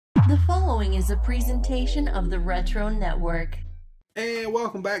The following is a presentation of the Retro Network. And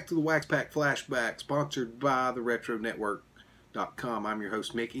welcome back to the Wax Pack Flashback, sponsored by the Retro Network.com. I'm your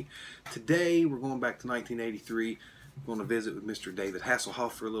host, Mickey. Today, we're going back to 1983. We're going to visit with Mr. David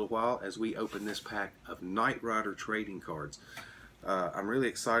Hasselhoff for a little while as we open this pack of Knight Rider trading cards. I'm really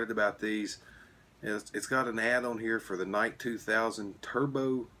excited about these. It's got an ad on here for the Knight 2000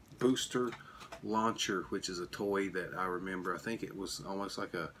 Turbo Booster Launcher, which is a toy that I remember. I think it was almost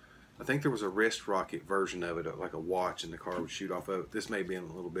like I think there was a wrist rocket version of it, like a watch, and the car would shoot off of it. This may be a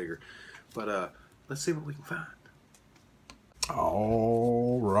little bigger, but let's see what we can find.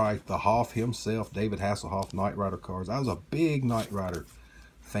 All right, the Hoff himself, David Hasselhoff, Knight Rider cards. I was a big Knight Rider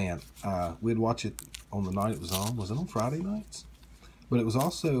fan. We'd watch it on the night it was on. Was it on Friday nights? But it was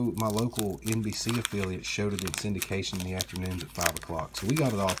also my local NBC affiliate showed it in syndication in the afternoons at 5 o'clock. So we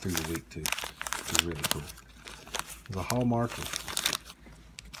got it all through the week too. It was really cool. There's a hallmark of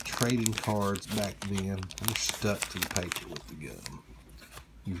trading cards back then. They're stuck to the paper with the gum.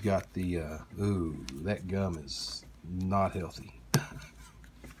 You've got the ooh, that gum is not healthy.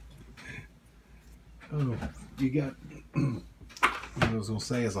 Oh, you got what I was gonna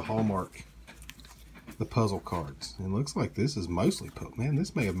say as a hallmark, the puzzle cards. And it looks like this is mostly puzzle. Man,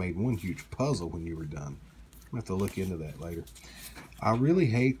 this may have made one huge puzzle when you were done. I'll have to look into that later. I really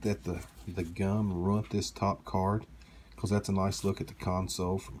hate that the gum ruined this top card, because that's a nice look at the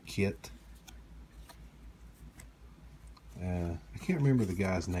console from Kit. I can't remember the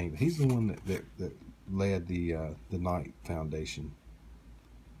guy's name. He's the one that led the Knight Foundation.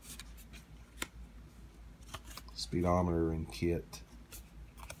 Speedometer and Kit.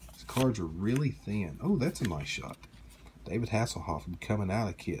 These cards are really thin. Oh, that's a nice shot. David Hasselhoff coming out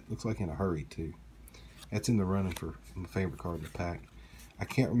of Kit. Looks like in a hurry too. That's in the running for my favorite card in the pack. I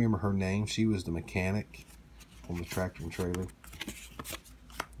can't remember her name. She was the mechanic on the tractor and trailer.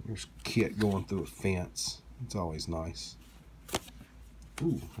 There's Kit going through a fence. It's always nice.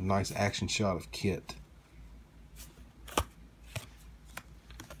 Ooh, a nice action shot of Kit.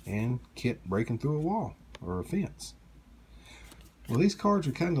 And Kit breaking through a wall or a fence. Well, these cards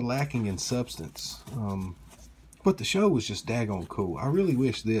are kind of lacking in substance. But the show was just daggone cool. I really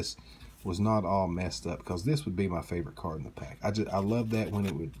wish this was not all messed up, because this would be my favorite card in the pack. I love that when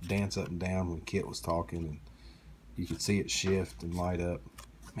it would dance up and down when Kit was talking and you could see it shift and light up.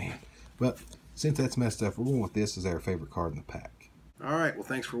 Man. But since that's messed up, we're going with this as our favorite card in the pack. Alright, well,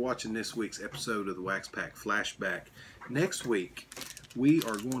 thanks for watching this week's episode of the Wax Pack Flashback. Next week, we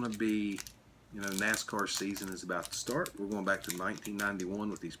are going to be, NASCAR season is about to start. We're going back to 1991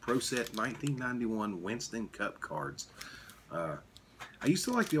 with these Pro Set 1991 Winston Cup cards. I used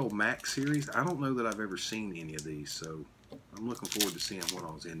to like the old Mac series. I don't know that I've ever seen any of these, so I'm looking forward to seeing what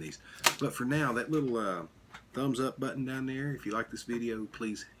all's in these. But for now, that little thumbs up button down there, if you like this video,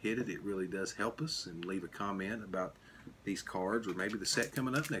 please hit it. It really does help us. And leave a comment about these cards, or maybe the set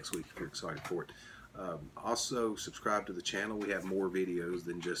coming up next week if you're excited for it. Also, subscribe to the channel. We have more videos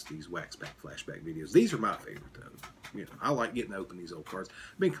than just these Wax Pack Flashback videos. These are my favorite, though. I like getting to open these old cards.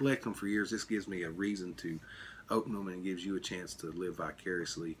 I've been collecting them for years. This gives me a reason to open them, and gives you a chance to live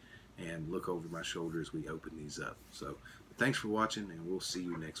vicariously and look over my shoulder as we open these up. So, thanks for watching, and we'll see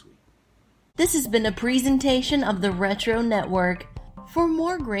you next week. This has been a presentation of the Retro Network. For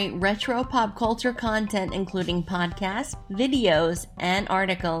more great retro pop culture content, including podcasts, videos, and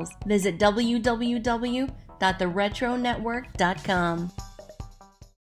articles, visit www.theretronetwork.com.